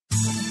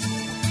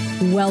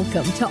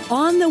Welcome to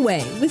On the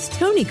Way with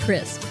Tony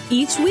Crisp.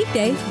 Each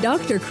weekday,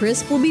 Dr.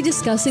 Crisp will be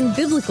discussing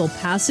biblical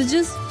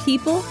passages,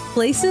 people,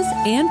 places,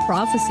 and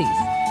prophecies.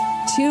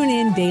 Tune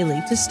in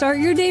daily to start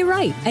your day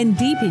right and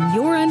deepen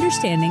your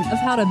understanding of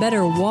how to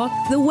better walk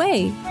the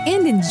way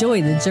and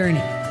enjoy the journey.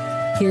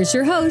 Here's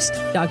your host,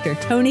 Dr.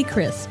 Tony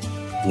Crisp.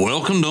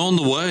 Welcome to On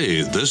the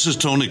Way. This is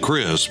Tony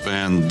Crisp,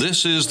 and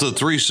this is the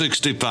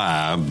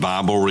 365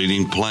 Bible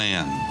Reading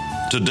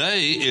Plan.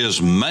 Today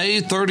is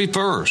May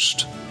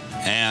 31st,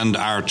 and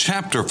our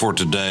chapter for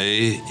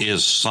today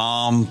is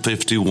Psalm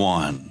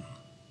 51.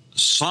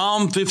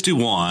 Psalm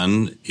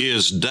 51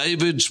 is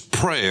David's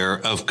prayer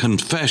of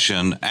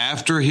confession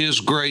after his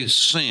great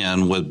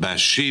sin with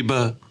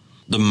Bathsheba,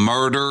 the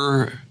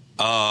murder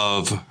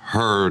of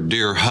her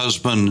dear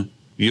husband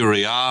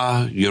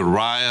Uriah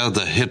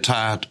the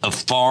Hittite, a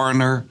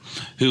foreigner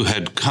who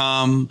had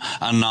come,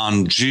 a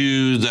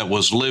non-Jew that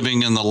was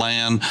living in the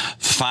land,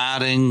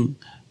 fighting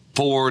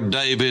for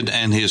David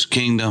and his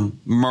kingdom,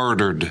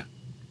 murdered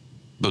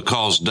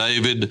because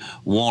David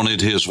wanted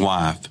his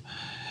wife.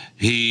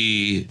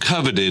 He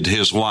coveted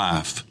his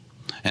wife,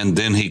 and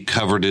then he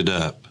covered it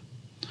up.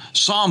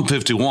 Psalm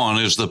 51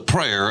 is the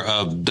prayer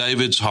of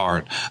David's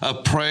heart, a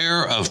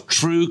prayer of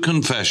true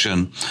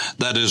confession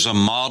that is a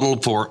model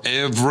for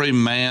every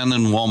man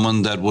and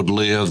woman that would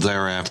live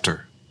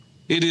thereafter.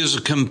 It is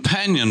a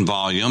companion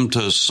volume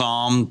to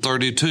Psalm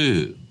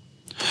 32.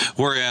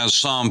 Whereas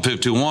Psalm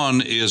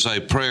 51 is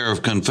a prayer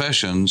of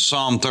confession,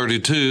 Psalm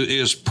 32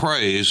 is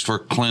praise for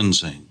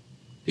cleansing.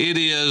 It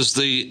is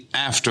the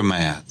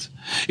aftermath.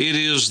 It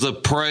is the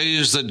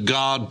praise that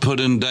God put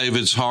in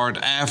David's heart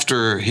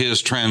after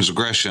his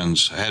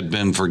transgressions had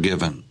been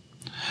forgiven,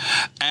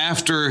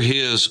 after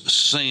his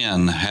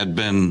sin had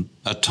been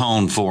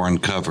atoned for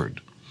and covered,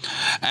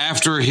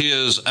 after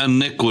his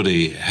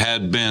iniquity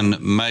had been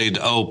made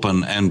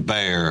open and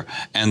bare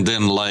and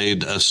then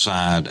laid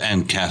aside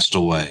and cast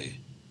away.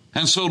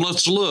 And so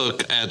let's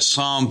look at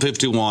Psalm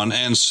 51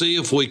 and see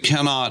if we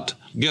cannot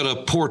get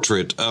a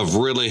portrait of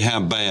really how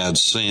bad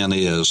sin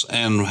is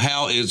and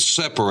how it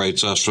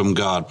separates us from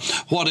God,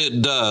 what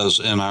it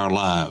does in our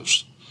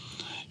lives.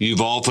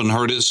 You've often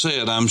heard it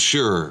said, I'm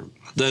sure,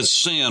 that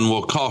sin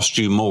will cost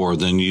you more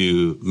than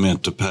you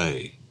meant to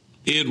pay.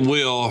 It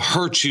will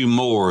hurt you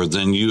more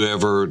than you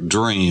ever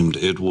dreamed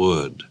it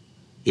would.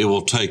 It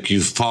will take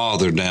you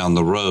farther down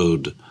the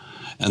road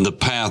and the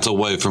path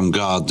away from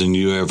God than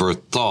you ever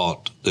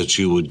thought that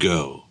you would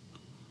go.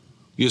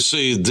 You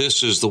see,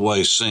 this is the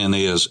way sin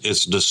is.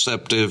 It's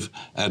deceptive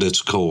at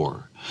its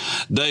core.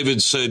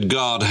 David said,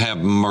 God, have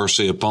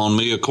mercy upon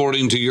me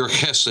according to your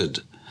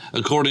chesed,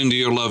 according to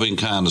your loving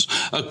kindness,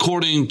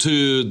 according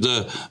to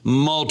the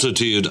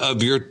multitude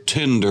of your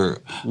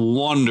tender,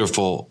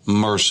 wonderful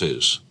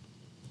mercies.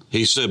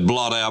 He said,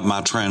 blot out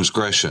my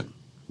transgression.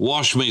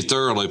 Wash me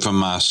thoroughly from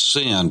my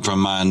sin,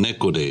 from my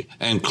iniquity,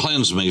 and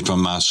cleanse me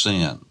from my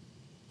sin.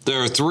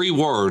 There are three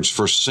words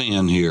for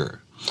sin here.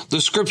 The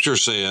scripture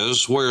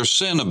says, where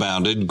sin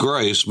abounded,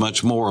 grace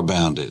much more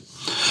abounded.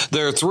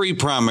 There are three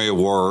primary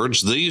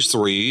words, these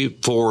three,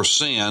 for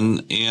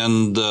sin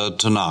in the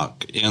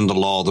Tanakh, in the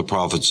law, the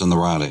prophets, and the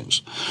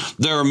writings.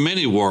 There are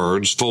many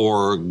words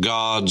for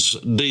God's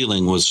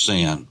dealing with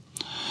sin.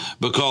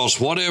 Because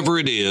whatever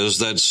it is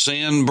that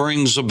sin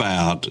brings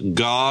about,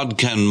 God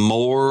can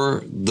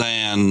more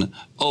than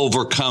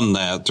overcome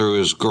that through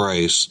his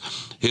grace,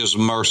 his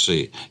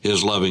mercy,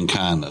 his loving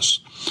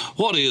kindness.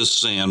 What is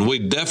sin? We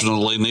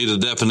definitely need a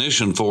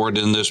definition for it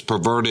in this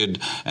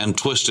perverted and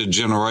twisted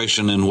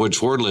generation in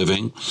which we're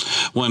living,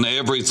 when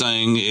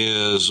everything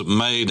is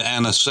made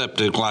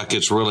antiseptic like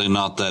it's really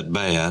not that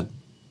bad.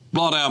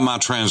 Blot out my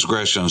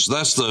transgressions.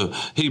 That's the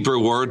Hebrew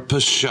word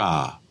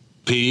pesha.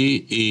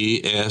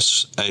 P-E-S-H-A,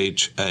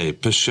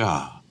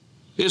 pesha.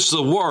 It's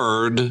the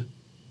word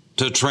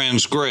to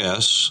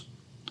transgress.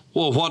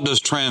 Well, what does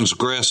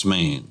transgress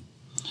mean?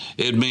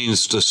 It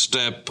means to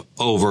step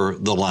over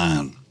the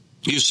line.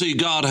 You see,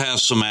 God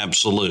has some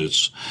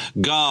absolutes.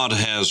 God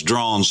has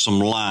drawn some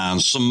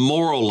lines, some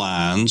moral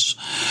lines,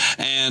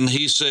 and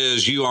he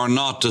says you are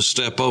not to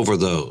step over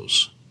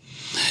those.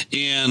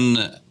 In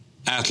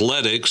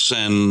athletics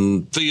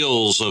and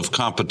fields of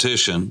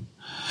competition,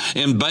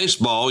 in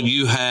baseball,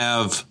 you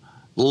have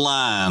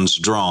lines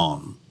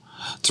drawn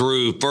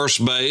through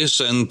first base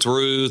and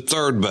through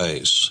third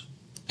base.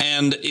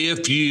 And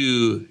if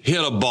you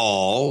hit a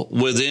ball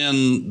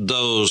within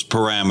those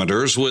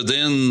parameters,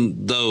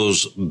 within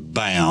those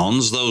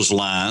bounds, those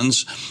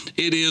lines,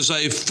 it is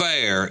a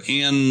fair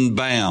in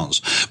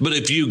bounds. But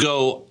if you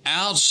go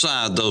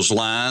outside those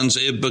lines,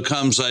 it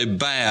becomes a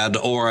bad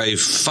or a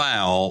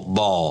foul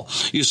ball.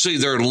 You see,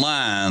 there are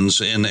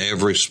lines in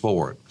every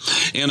sport.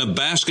 In a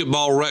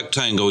basketball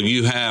rectangle,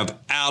 you have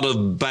out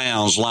of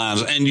bounds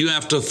lines, and you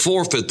have to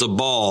forfeit the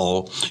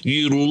ball.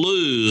 You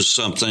lose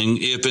something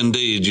if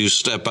indeed you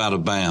step out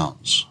of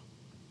bounds.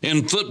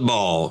 In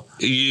football,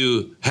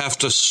 you have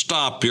to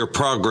stop your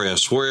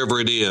progress wherever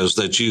it is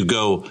that you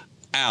go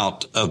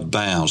out of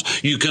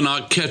bounds. You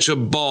cannot catch a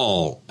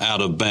ball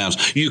out of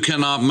bounds. You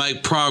cannot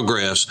make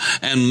progress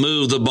and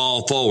move the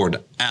ball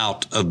forward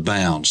out of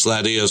bounds.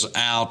 That is,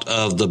 out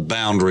of the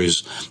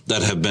boundaries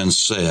that have been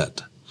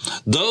set.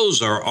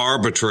 Those are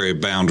arbitrary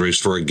boundaries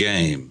for a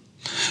game.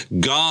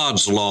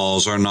 God's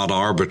laws are not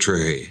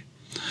arbitrary.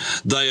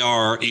 They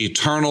are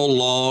eternal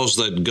laws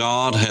that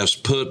God has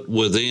put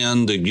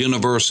within the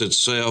universe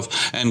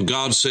itself, and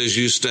God says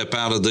you step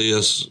out of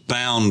this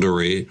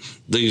boundary,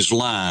 these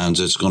lines,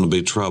 it's going to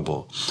be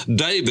trouble.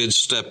 David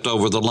stepped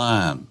over the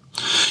line.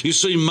 You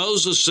see,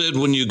 Moses said,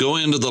 when you go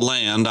into the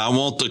land, I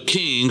want the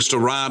kings to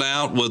write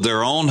out with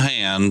their own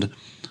hand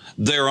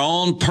their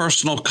own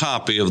personal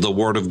copy of the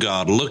Word of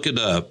God. Look it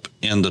up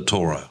in the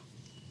Torah.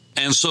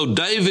 And so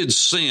David's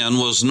sin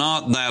was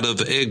not that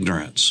of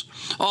ignorance.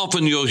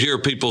 Often you'll hear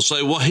people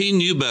say, well, he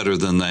knew better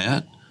than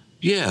that.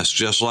 Yes,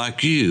 just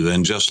like you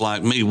and just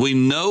like me. We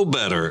know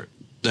better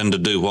than to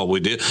do what we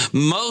did.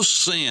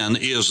 Most sin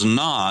is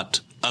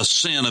not a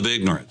sin of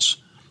ignorance.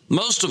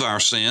 Most of our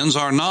sins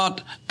are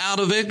not out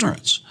of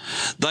ignorance.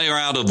 They are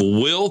out of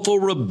willful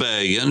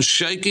rebellion,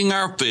 shaking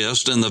our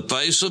fist in the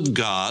face of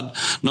God.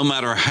 No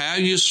matter how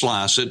you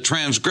slice it,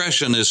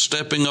 transgression is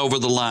stepping over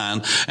the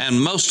line, and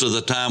most of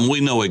the time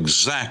we know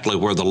exactly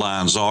where the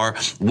lines are.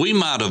 We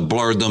might have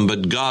blurred them,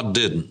 but God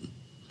didn't.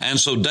 And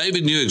so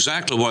David knew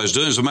exactly what he was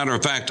doing. As a matter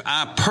of fact,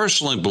 I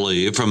personally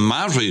believe from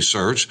my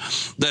research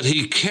that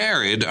he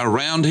carried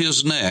around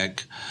his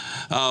neck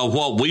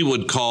what we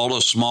would call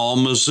a small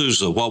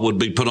mezuzah, what would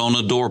be put on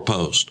a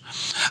doorpost.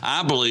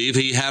 I believe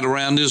he had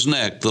around his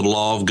neck the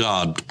law of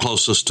God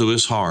closest to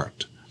his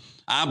heart.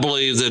 I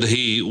believe that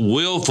he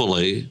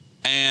willfully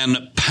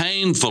and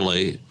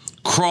painfully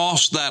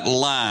crossed that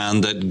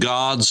line that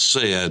God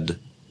said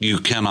you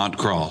cannot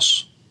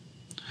cross.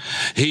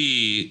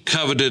 He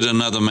coveted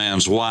another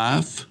man's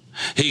wife.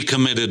 He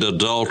committed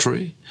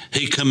adultery.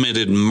 He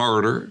committed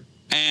murder.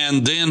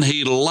 And then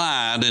he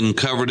lied and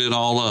covered it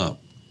all up.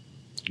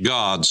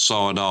 God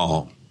saw it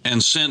all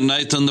and sent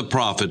Nathan the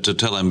prophet to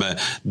tell him that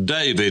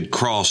David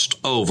crossed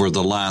over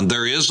the line.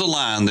 There is a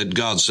line that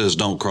God says,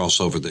 don't cross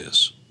over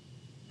this.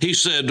 He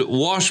said,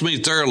 wash me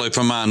thoroughly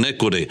from my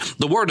iniquity.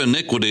 The word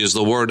iniquity is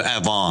the word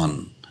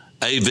avon,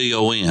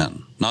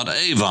 A-V-O-N, not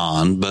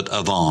Avon, but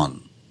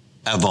avon,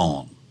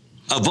 avon.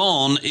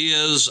 Avon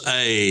is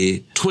a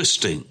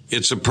twisting.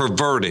 It's a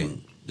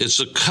perverting. It's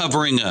a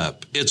covering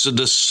up. It's a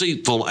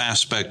deceitful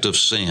aspect of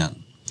sin.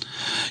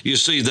 You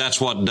see, that's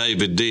what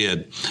David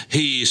did.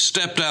 He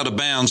stepped out of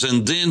bounds,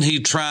 and then he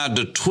tried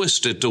to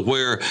twist it to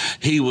where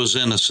he was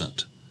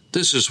innocent.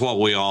 This is what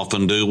we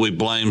often do. We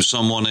blame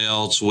someone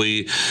else.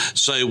 We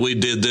say we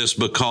did this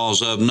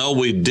because of. No,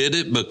 we did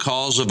it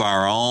because of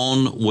our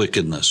own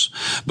wickedness,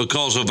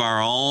 because of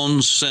our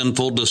own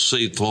sinful,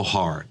 deceitful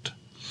heart.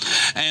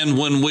 And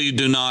when we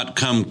do not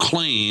come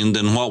clean,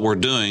 then what we're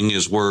doing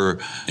is we're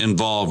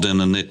involved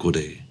in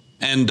iniquity.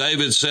 And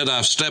David said,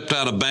 I've stepped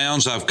out of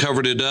bounds, I've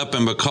covered it up,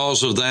 and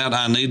because of that,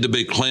 I need to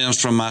be cleansed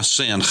from my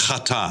sin.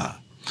 Chata.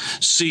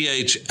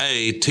 C-H-A-T-T-A-H.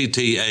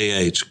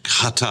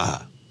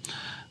 Chata.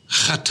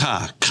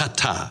 Chata.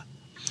 Kata.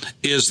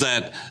 Is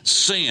that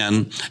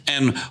sin,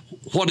 and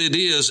what it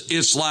is,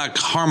 it's like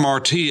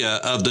hamartia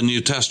of the New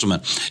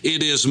Testament.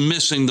 It is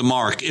missing the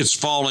mark. It's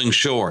falling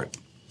short.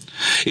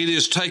 It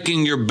is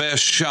taking your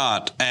best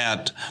shot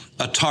at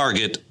a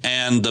target,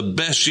 and the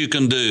best you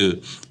can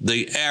do,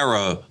 the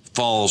arrow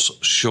falls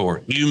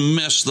short. You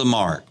miss the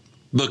mark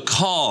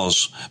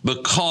because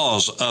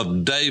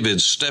of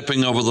David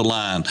stepping over the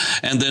line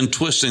and then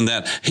twisting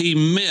that. He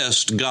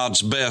missed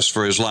God's best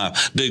for his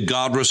life. Did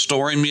God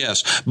restore him?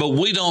 Yes. But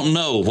we don't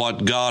know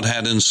what God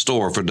had in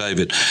store for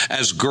David.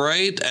 As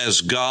great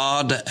as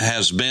God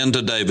has been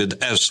to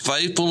David, as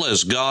faithful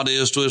as God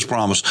is to his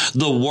promise,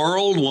 the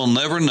world will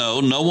never know,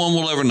 no one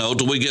will ever know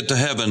till we get to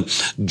heaven,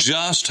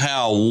 just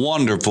how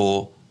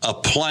wonderful a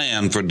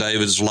plan for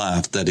David's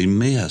life that he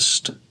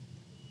missed.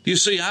 You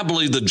see, I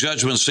believe the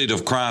judgment seat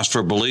of Christ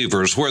for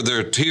believers, where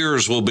their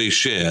tears will be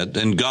shed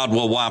and God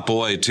will wipe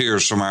away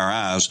tears from our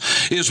eyes,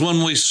 is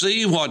when we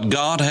see what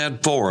God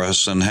had for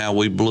us and how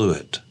we blew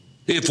it.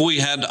 If we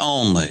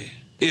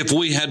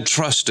had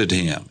trusted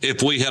him,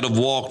 if we had have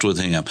walked with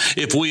him,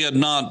 if we had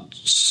not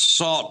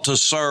sought to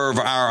serve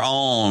our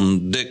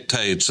own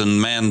dictates and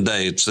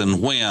mandates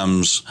and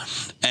whims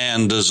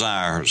and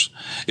desires,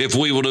 if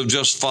we would have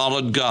just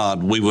followed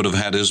God, we would have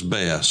had his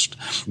best.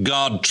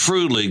 God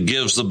truly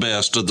gives the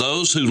best to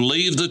those who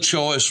leave the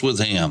choice with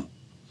him,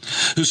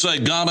 who say,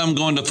 God, I'm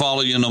going to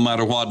follow you no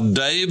matter what.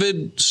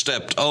 David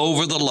stepped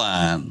over the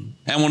line.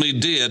 And when he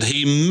did,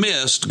 he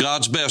missed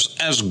God's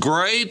best. As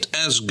great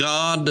as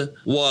God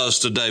was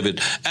to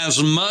David,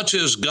 as much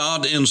as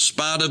God, in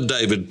spite of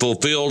David,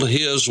 fulfilled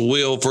his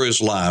will for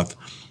his life,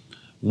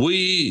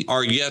 we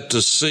are yet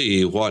to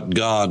see what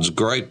God's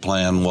great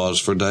plan was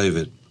for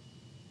David.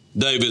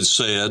 David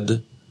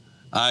said,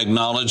 I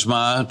acknowledge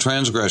my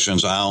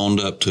transgressions. I owned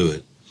up to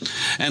it.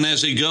 And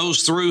as he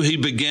goes through, he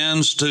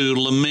begins to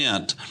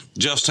lament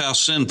just how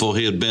sinful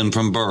he had been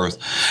from birth.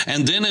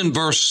 And then in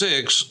verse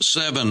 6,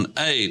 7,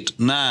 8,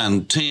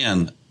 9,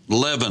 10,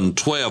 11,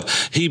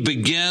 12, he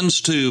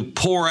begins to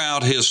pour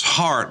out his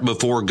heart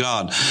before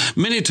God.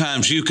 Many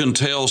times you can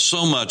tell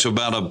so much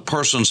about a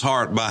person's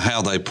heart by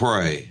how they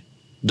pray.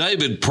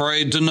 David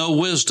prayed to know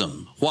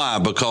wisdom. Why?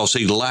 Because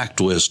he lacked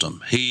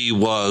wisdom. He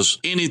was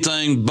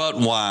anything but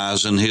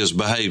wise in his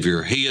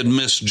behavior. He had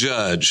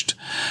misjudged.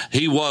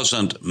 He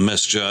wasn't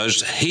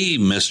misjudged. He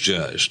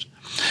misjudged.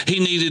 He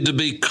needed to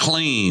be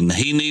clean.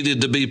 He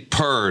needed to be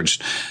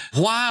purged.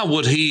 Why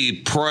would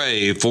he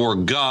pray for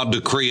God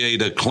to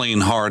create a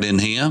clean heart in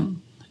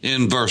him?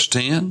 In verse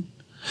 10,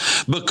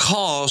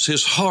 because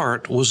his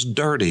heart was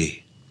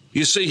dirty.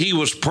 You see, he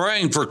was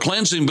praying for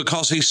cleansing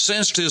because he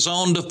sensed his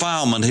own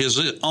defilement, his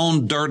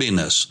own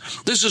dirtiness.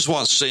 This is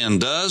what sin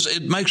does.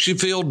 It makes you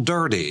feel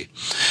dirty.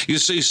 You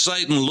see,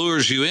 Satan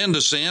lures you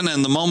into sin,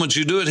 and the moment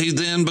you do it, he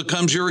then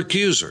becomes your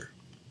accuser.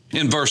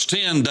 In verse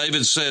 10,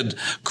 David said,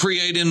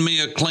 create in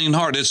me a clean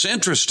heart. It's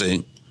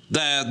interesting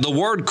that the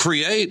word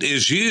create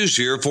is used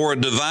here for a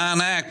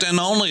divine act, and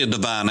only a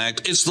divine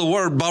act. It's the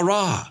word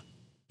bara.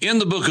 In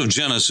the book of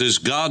Genesis,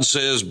 God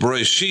says,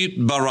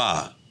 Bereshit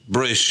bara.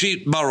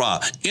 Bereshit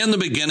bara. In the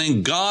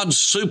beginning, God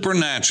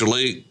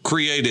supernaturally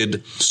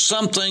created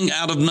something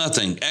out of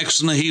nothing.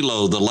 Ex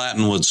nihilo, the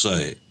Latin would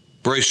say.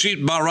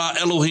 Bereshit bara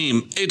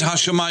Elohim et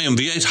hashamayim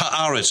v'et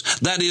haaretz.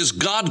 That is,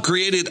 God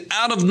created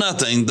out of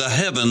nothing the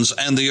heavens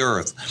and the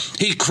earth.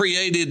 He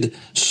created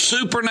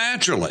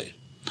supernaturally.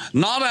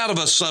 Not out of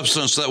a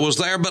substance that was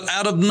there, but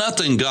out of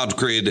nothing God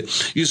created.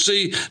 You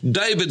see,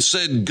 David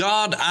said,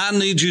 God, I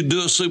need you to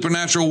do a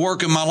supernatural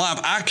work in my life.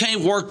 I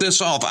can't work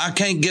this off. I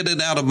can't get it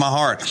out of my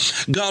heart.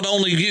 God,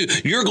 only you.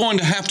 You're going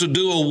to have to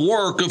do a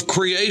work of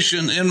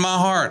creation in my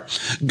heart.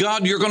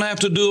 God, you're going to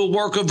have to do a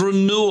work of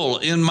renewal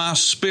in my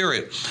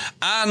spirit.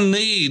 I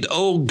need,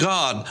 oh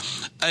God,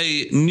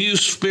 a new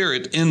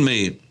spirit in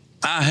me.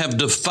 I have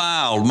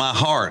defiled my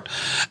heart,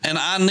 and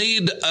I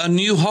need a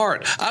new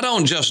heart. I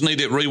don't just need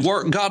it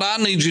reworked. God, I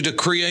need you to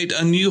create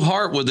a new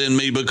heart within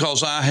me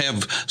because I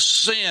have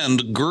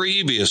sinned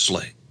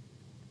grievously.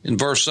 In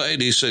verse 8,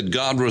 he said,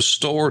 God,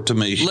 restore to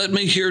me. Let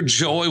me hear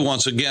joy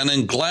once again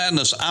and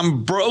gladness.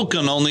 I'm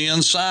broken on the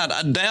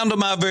inside. Down to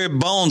my very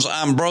bones,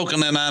 I'm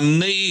broken, and I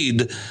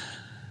need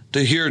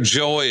to hear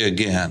joy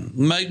again.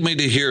 Make me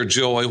to hear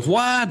joy.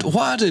 Why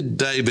did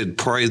David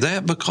pray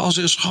that? Because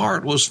his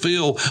heart was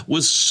filled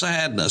with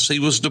sadness. He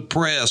was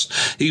depressed.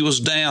 He was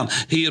down.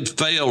 He had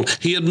failed.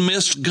 He had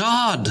missed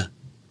God.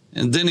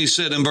 And then he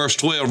said in verse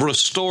 12,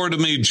 restore to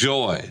me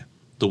joy.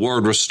 The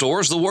word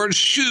restore is the word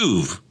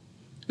shuv.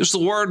 It's the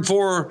word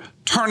for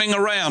turning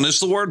around.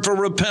 It's the word for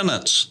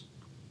repentance.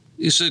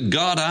 He said,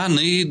 God, I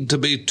need to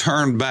be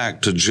turned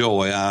back to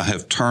joy. I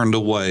have turned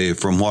away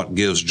from what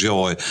gives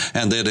joy,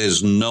 and that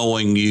is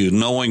knowing you,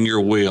 knowing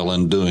your will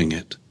and doing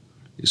it.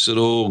 He said,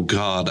 oh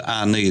God,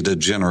 I need a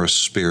generous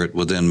spirit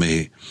within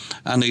me.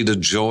 I need a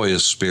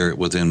joyous spirit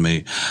within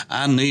me.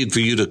 I need for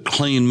you to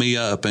clean me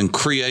up and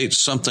create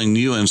something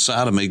new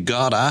inside of me.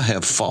 God, I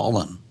have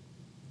fallen.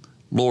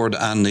 Lord,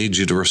 I need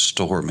you to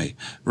restore me,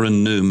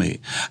 renew me.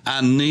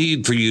 I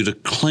need for you to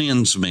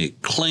cleanse me,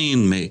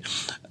 clean me,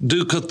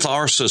 do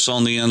catharsis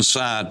on the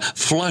inside.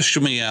 Flush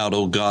me out,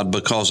 oh God,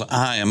 because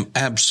I am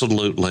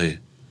absolutely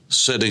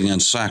sitting in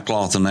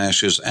sackcloth and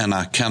ashes, and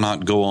I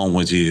cannot go on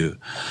with you.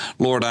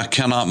 Lord, I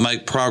cannot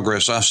make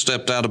progress. I've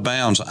stepped out of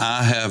bounds.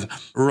 I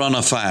have run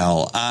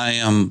afoul. I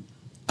am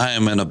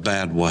in a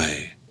bad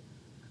way.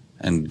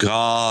 And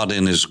God,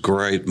 in his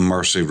great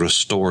mercy,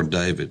 restored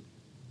David.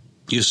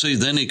 You see,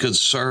 then he could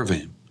serve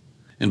him.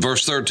 In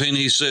verse 13,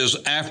 he says,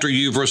 after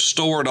you've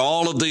restored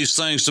all of these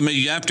things to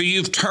me, after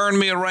you've turned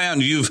me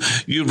around, you've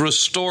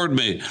restored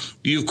me,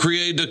 you've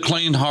created a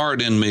clean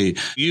heart in me,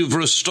 you've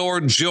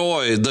restored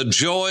joy, the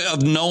joy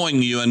of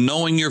knowing you and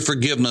knowing your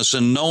forgiveness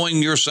and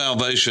knowing your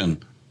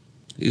salvation.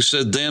 He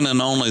said, then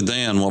and only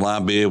then will I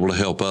be able to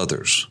help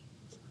others.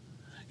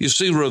 You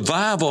see,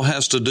 revival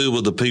has to do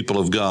with the people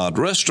of God.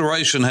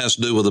 Restoration has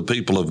to do with the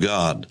people of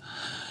God.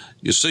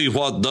 You see,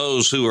 what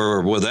those who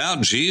are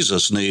without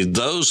Jesus need,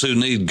 those who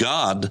need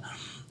God,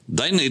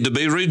 they need to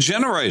be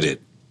regenerated.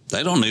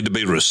 They don't need to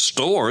be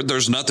restored.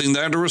 There's nothing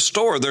there to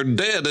restore. They're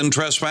dead in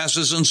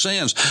trespasses and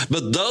sins.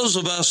 But those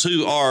of us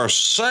who are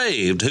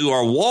saved, who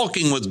are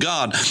walking with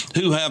God,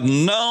 who have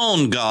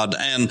known God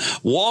and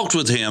walked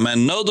with him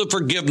and know the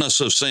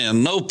forgiveness of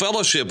sin, know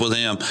fellowship with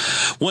him,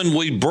 when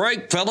we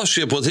break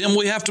fellowship with him,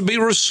 we have to be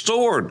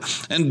restored.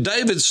 And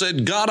David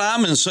said, God,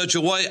 I'm in such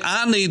a way,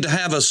 I need to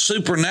have a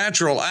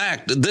supernatural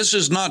act. This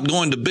is not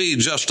going to be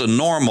just a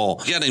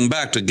normal getting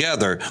back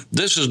together.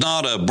 This is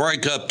not a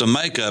break up to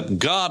make up.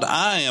 God,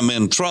 I am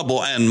in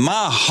trouble, and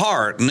my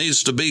heart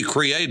needs to be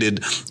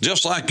created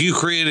just like you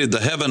created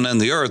the heaven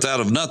and the earth out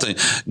of nothing.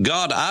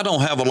 God, I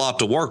don't have a lot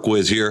to work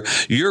with here.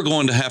 You're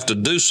going to have to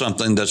do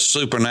something that's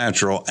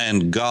supernatural,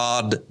 and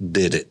God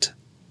did it.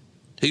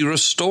 He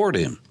restored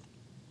him.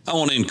 I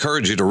want to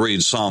encourage you to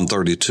read Psalm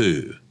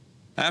 32.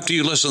 After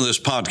you listen to this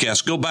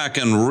podcast, go back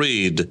and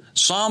read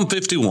Psalm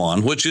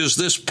 51, which is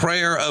this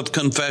prayer of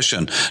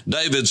confession,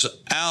 David's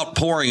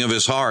outpouring of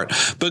his heart.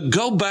 But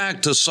go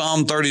back to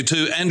Psalm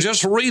 32 and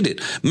just read it.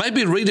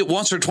 Maybe read it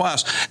once or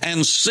twice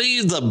and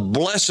see the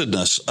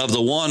blessedness of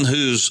the one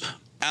whose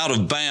out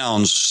of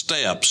bounds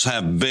steps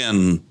have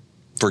been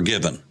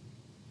forgiven.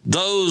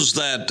 Those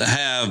that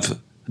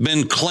have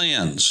been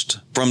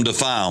cleansed from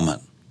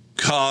defilement.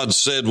 God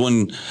said,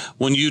 when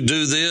you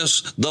do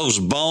this, those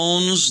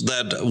bones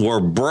that were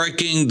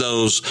breaking,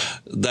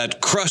 that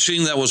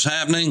crushing that was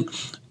happening,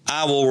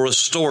 I will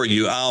restore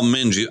you. I'll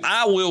mend you.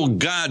 I will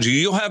guide you.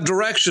 You'll have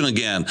direction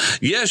again.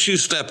 Yes, you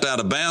stepped out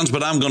of bounds,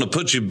 but I'm going to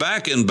put you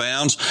back in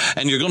bounds,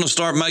 and you're going to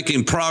start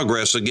making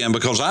progress again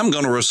because I'm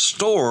going to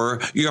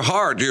restore your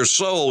heart, your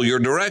soul, your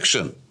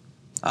direction.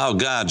 I'll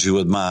guide you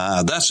with my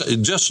eye.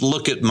 Just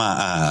look at my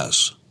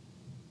eyes.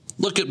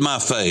 Look at my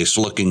face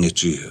looking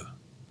at you.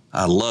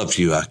 I love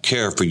you. I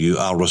care for you.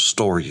 I'll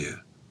restore you.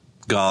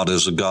 God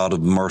is a God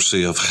of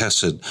mercy, of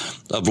chesed,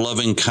 of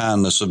loving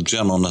kindness, of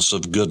gentleness,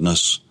 of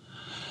goodness.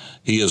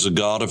 He is a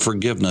God of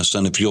forgiveness.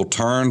 And if you'll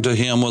turn to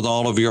him with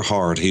all of your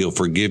heart, he'll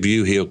forgive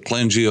you. He'll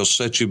cleanse you. He'll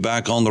set you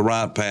back on the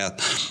right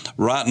path.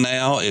 Right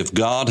now, if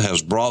God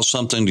has brought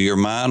something to your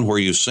mind where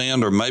you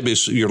sinned, or maybe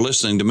you're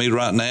listening to me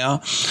right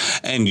now,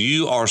 and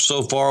you are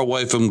so far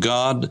away from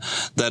God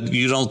that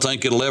you don't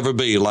think it'll ever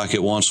be like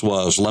it once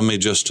was, let me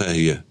just tell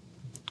you,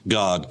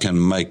 God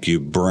can make you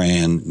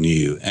brand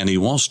new, and he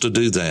wants to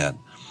do that.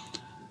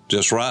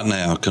 Just right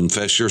now,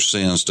 confess your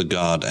sins to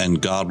God,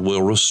 and God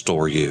will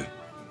restore you.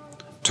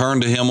 Turn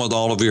to him with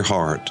all of your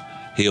heart.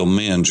 He'll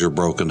mend your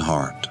broken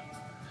heart,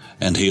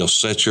 and he'll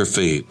set your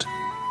feet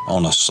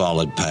on a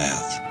solid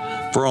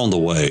path. For On the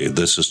Way,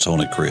 this is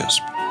Tony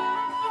Crisp.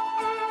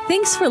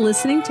 Thanks for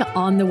listening to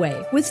On the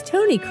Way with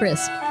Tony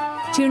Crisp.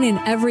 Tune in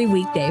every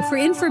weekday for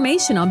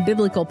information on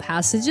biblical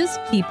passages,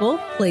 people,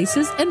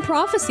 places, and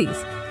prophecies.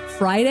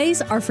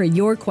 Fridays are for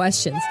your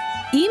questions.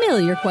 Email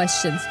your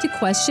questions to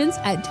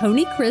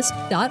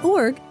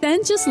questions@tonycrisp.org.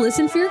 Then just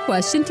listen for your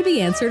question to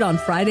be answered on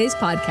Friday's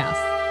podcast.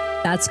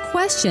 That's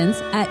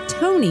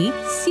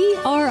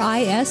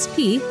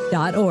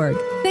questions@tonycrisp.org.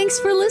 Thanks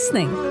for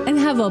listening and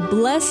have a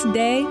blessed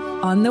day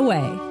on the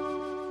way.